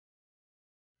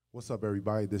What's up,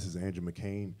 everybody? This is Andrew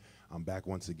McCain. I'm back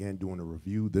once again doing a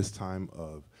review, this time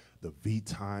of the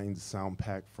VTines sound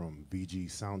pack from VG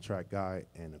Soundtrack Guide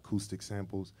and acoustic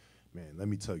samples. Man, let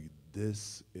me tell you,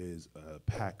 this is a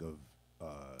pack of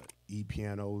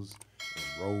E-pianos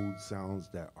and Rhodes sounds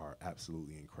that are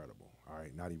absolutely incredible. All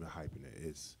right, not even hyping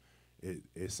it.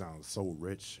 It sounds so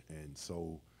rich and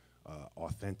so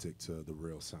authentic to the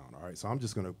real sound. All right, so I'm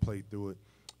just gonna play through it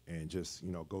and just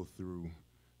go through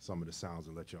some of the sounds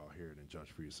and let y'all hear it and judge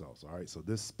for yourselves. All right, so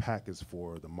this pack is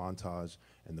for the Montage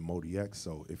and the Modi X.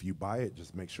 So if you buy it,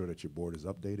 just make sure that your board is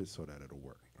updated so that it'll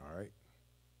work. All right.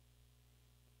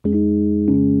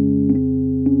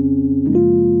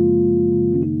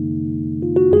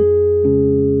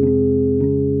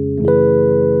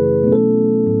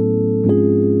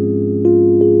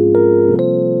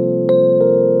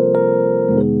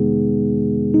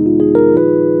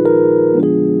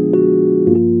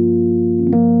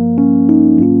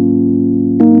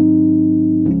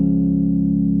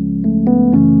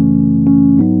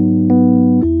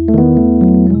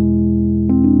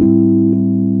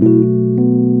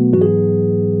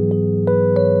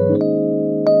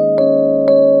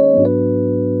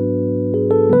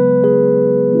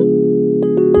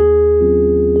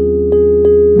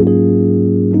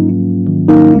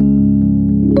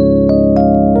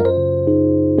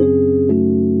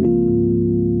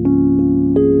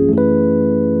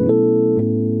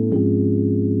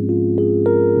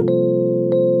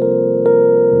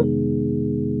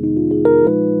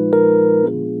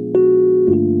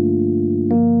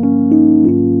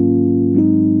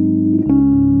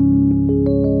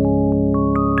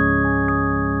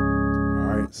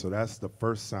 So that's the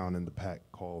first sound in the pack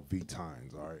called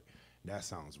VTines, all right? That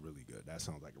sounds really good. That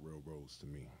sounds like a real Rhodes to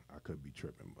me. I could be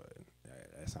tripping, but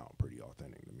that sounds pretty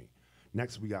authentic to me.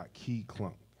 Next, we got Key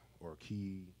Clunk, or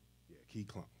Key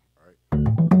Clunk, all right?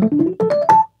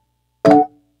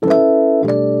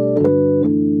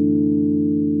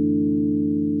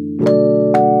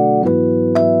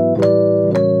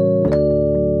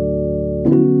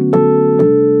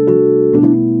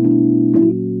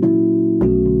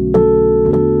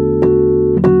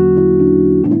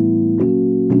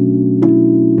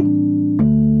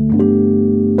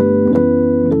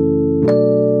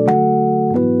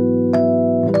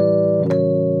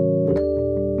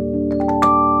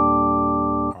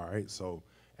 So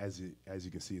as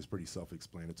you can see, it's pretty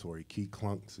self-explanatory. Key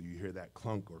clunk, so you hear that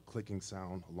clunk or clicking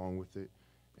sound along with it,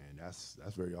 and that's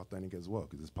very authentic as well,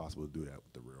 because it's possible to do that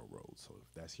with the real Rhodes. So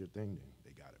if that's your thing, then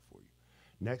they got it for you.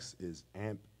 Next is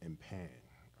amp and pan,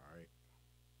 all right?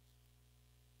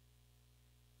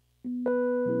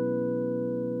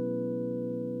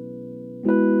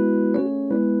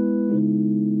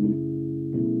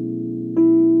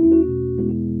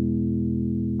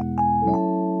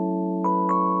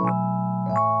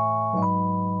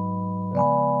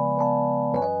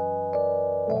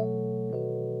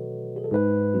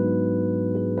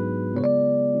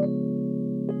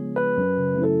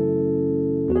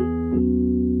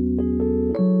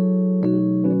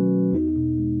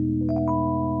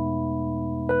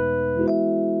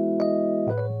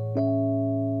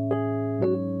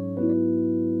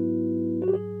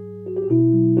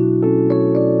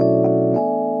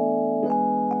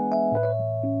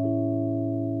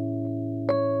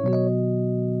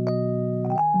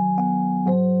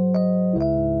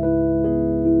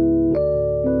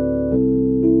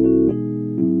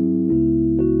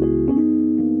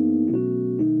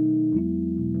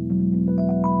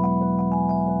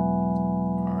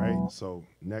 So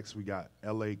next we got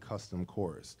LA Custom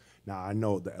Chorus. Now I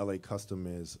know the LA Custom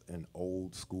is an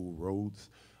old school Rhodes,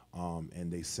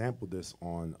 and they sampled this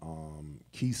on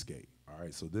Keyscape. All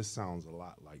right, so this sounds a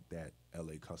lot like that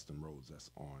LA Custom Rhodes that's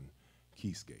on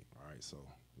Keyscape. All right, so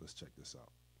let's check this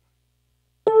out.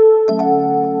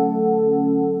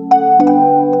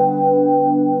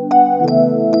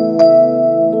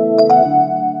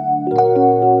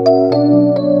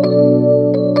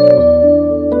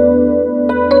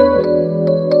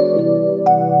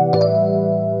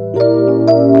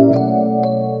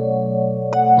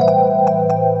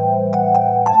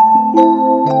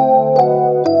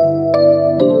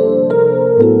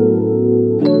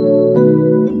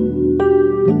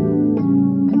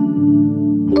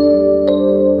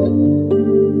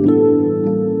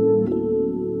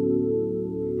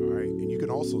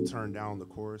 Also turn down the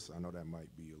chorus. I know that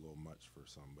might be a little much for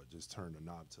some, but just turn the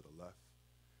knob to the left.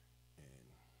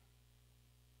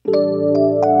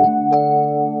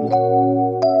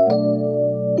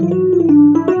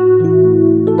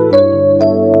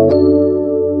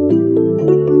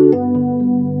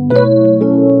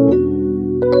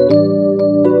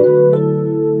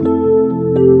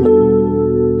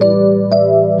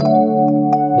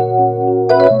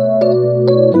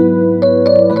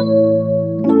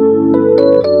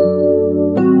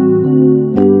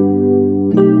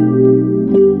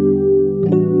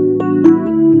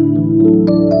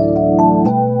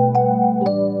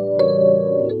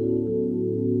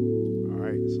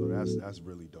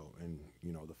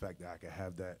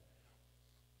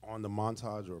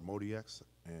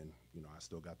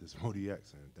 still got this Rhodes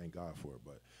X, and thank God for it.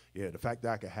 But yeah, the fact that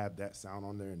I could have that sound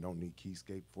on there and don't need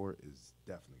keyscape for it is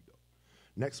definitely dope.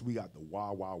 Next, we got the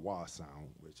wah wah wah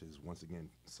sound, which is once again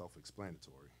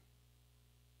self-explanatory.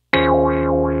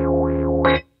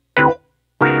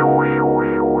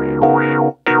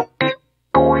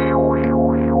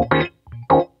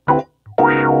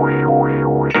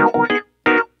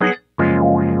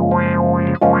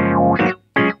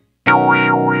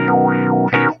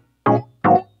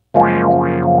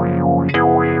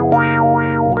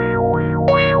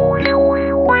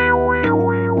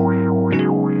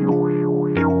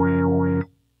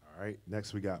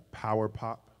 Next, we got power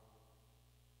pop.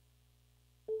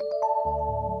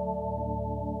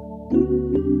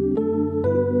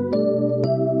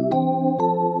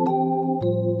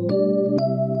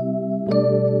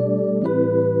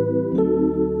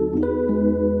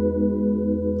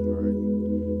 All right.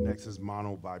 Next is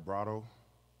mono vibrato.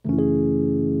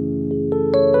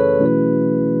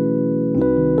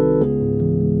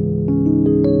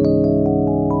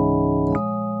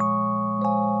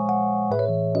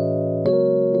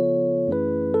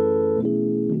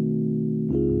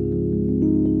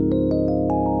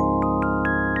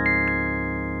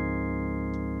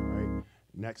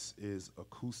 Next is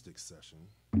acoustic session.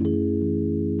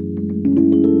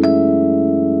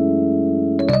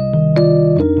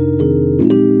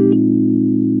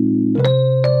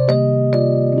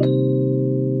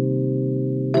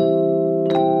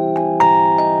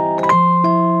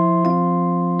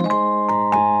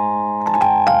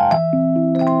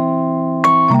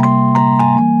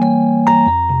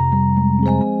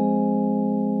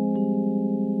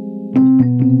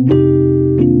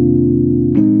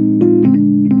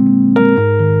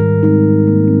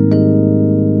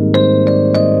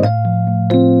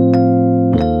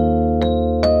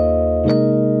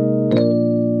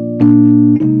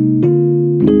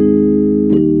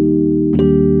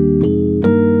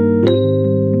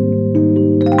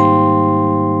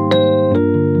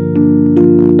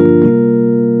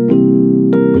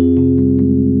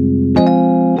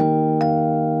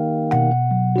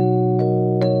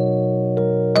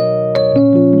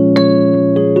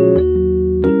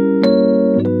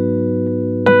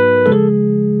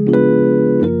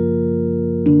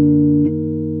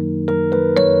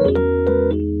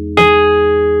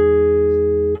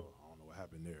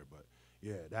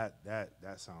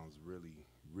 That sounds really,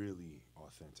 really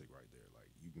authentic right there. Like,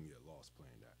 you can get lost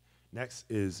playing that. Next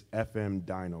is FM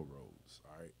dyno Rhodes,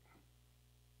 all right?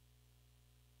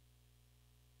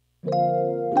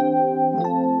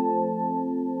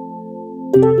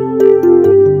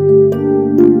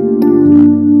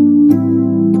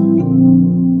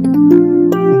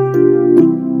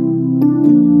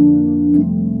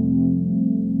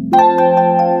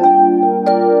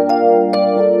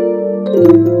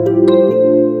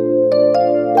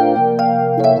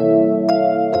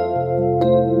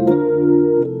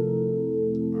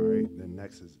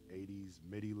 Next is 80s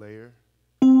MIDI layer.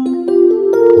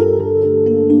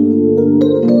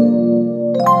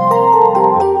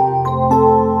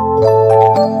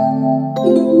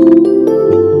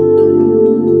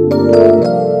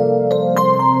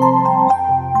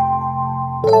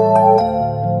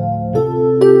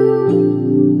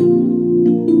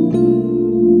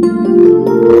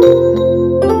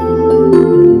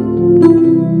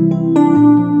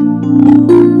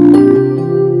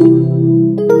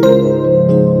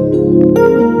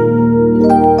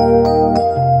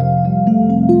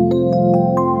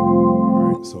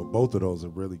 Both of those are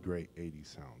really great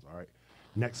 80s sounds, all right?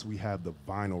 Next, we have the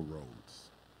vinyl Rhodes,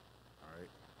 all right?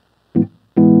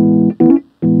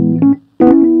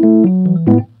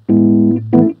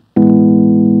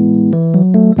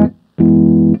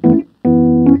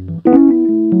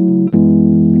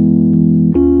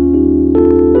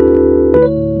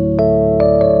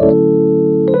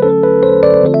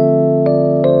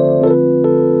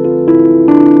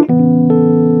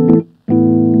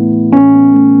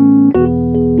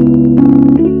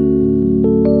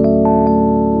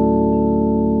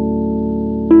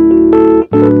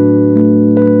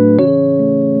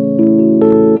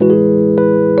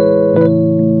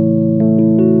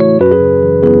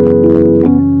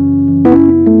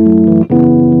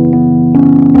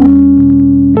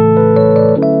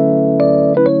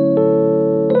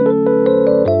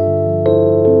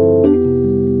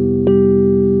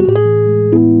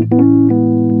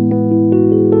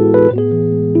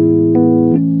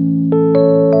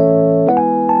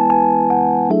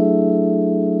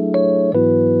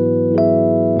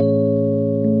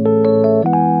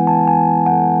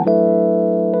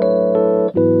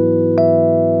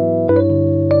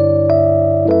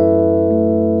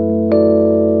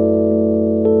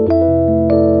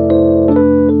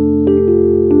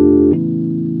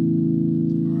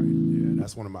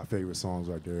 favorite songs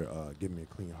right there. Give Me a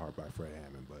Clean Heart by Fred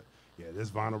Hammond. But yeah, this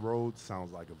Vinyl Rhodes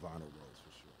sounds like a Vinyl Rhodes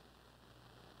for sure.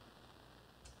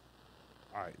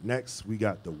 All right, next we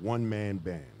got the One Man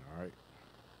Band. All right.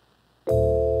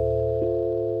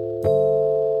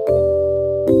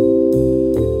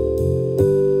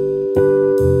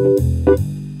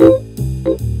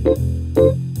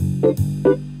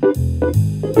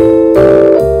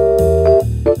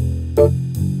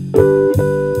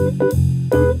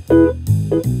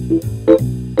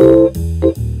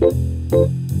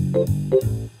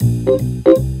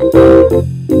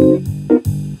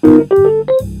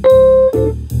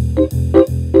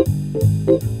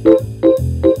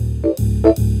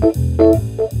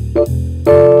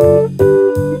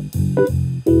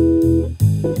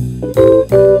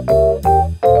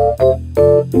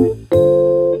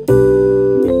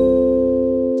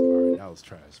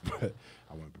 But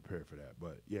I wasn't prepared for that.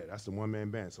 But yeah, that's the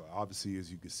one-man band. So obviously, as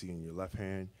you can see in your left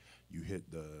hand, you hit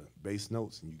the bass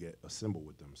notes and you get a cymbal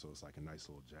with them. So it's like a nice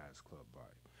little jazz club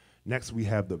vibe. Next, we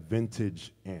have the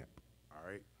vintage amp. All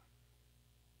right.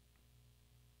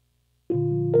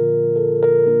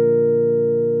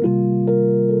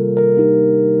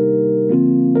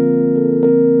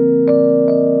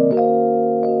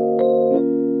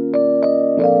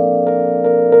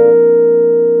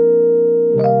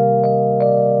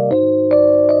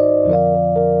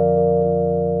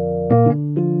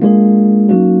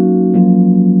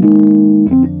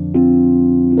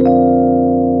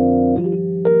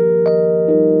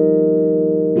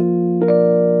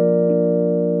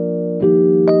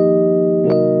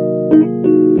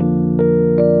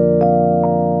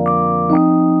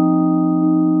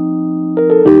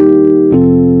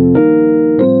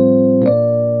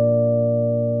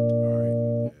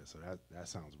 That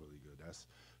sounds really good. That's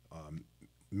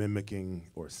mimicking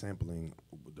or sampling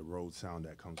the Rhodes sound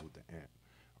that comes with the amp.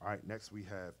 All right, next we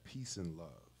have Peace and Love.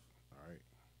 All right.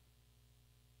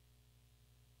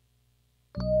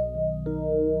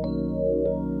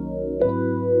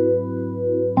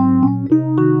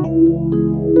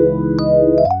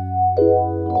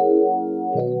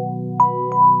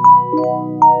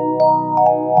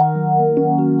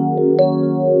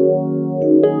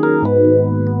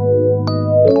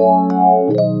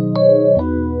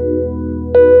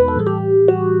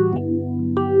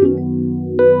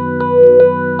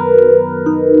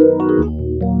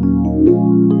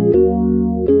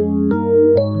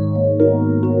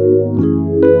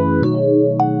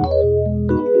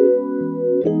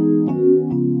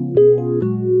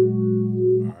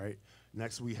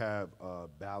 Next, we have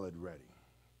Ballad Ready.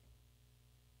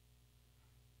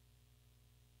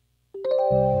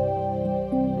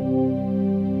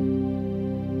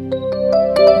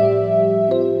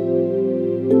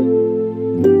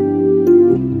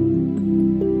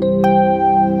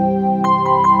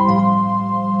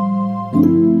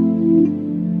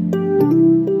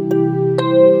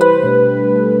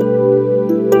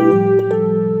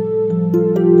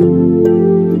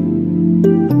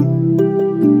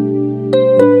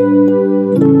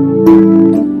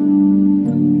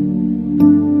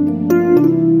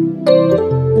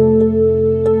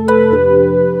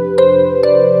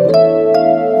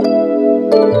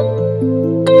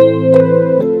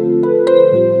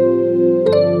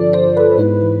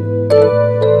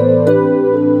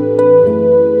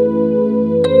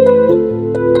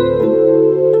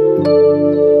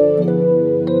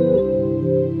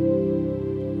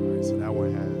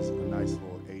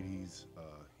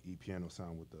 Piano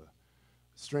sound with the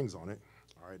strings on it.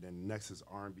 All right, then next is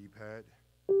R&B pad.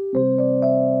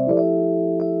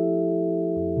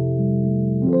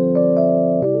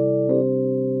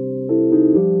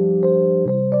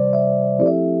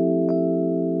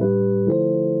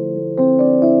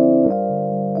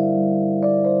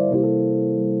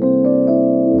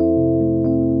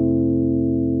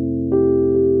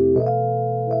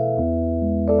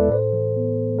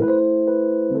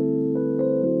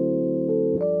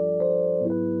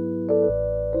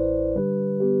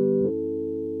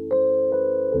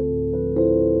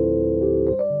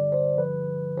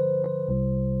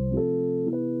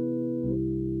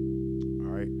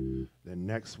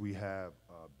 Next, we have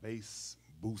bass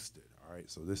boosted. All right,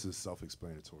 so this is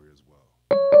self-explanatory as well.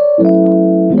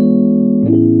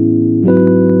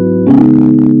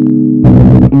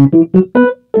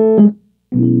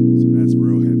 So that's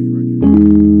real heavy right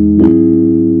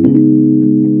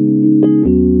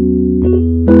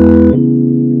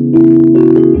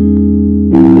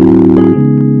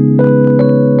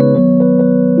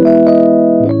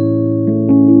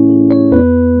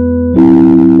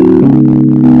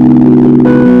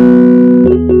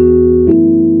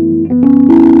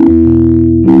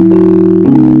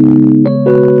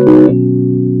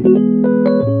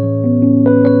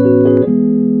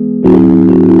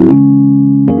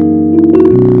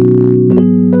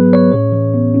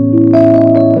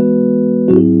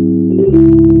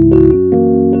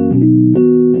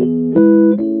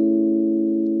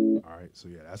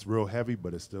heavy,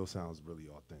 but it still sounds really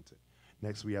authentic.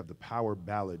 Next, we have the power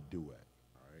ballad duet.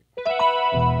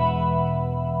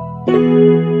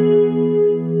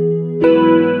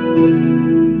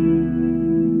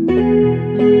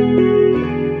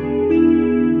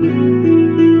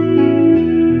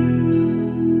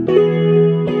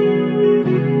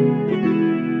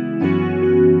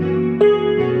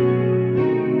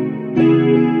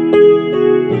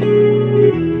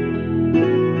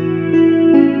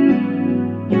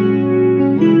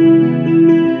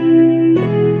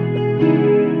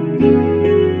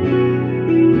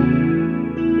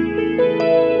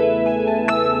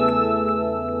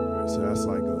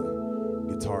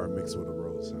 Mixed with a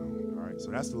Rhodes sound. All right,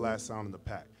 so that's the last sound in the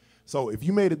pack. So if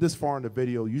you made it this far in the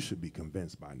video, you should be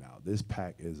convinced by now. This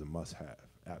pack is a must-have,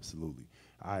 absolutely.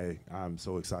 I'm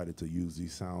so excited to use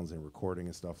these sounds in recording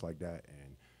and stuff like that,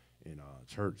 and in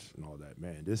church and all that.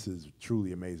 Man, this is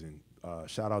truly amazing.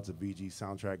 Shout out to VG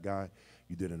Soundtrack guy.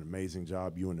 You did an amazing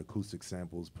job. You and Acoustic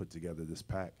Samples put together this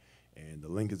pack, and the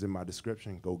link is in my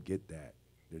description. Go get that.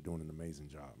 They're doing an amazing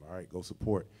job. All right, go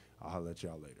support. I'll holler at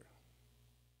y'all later.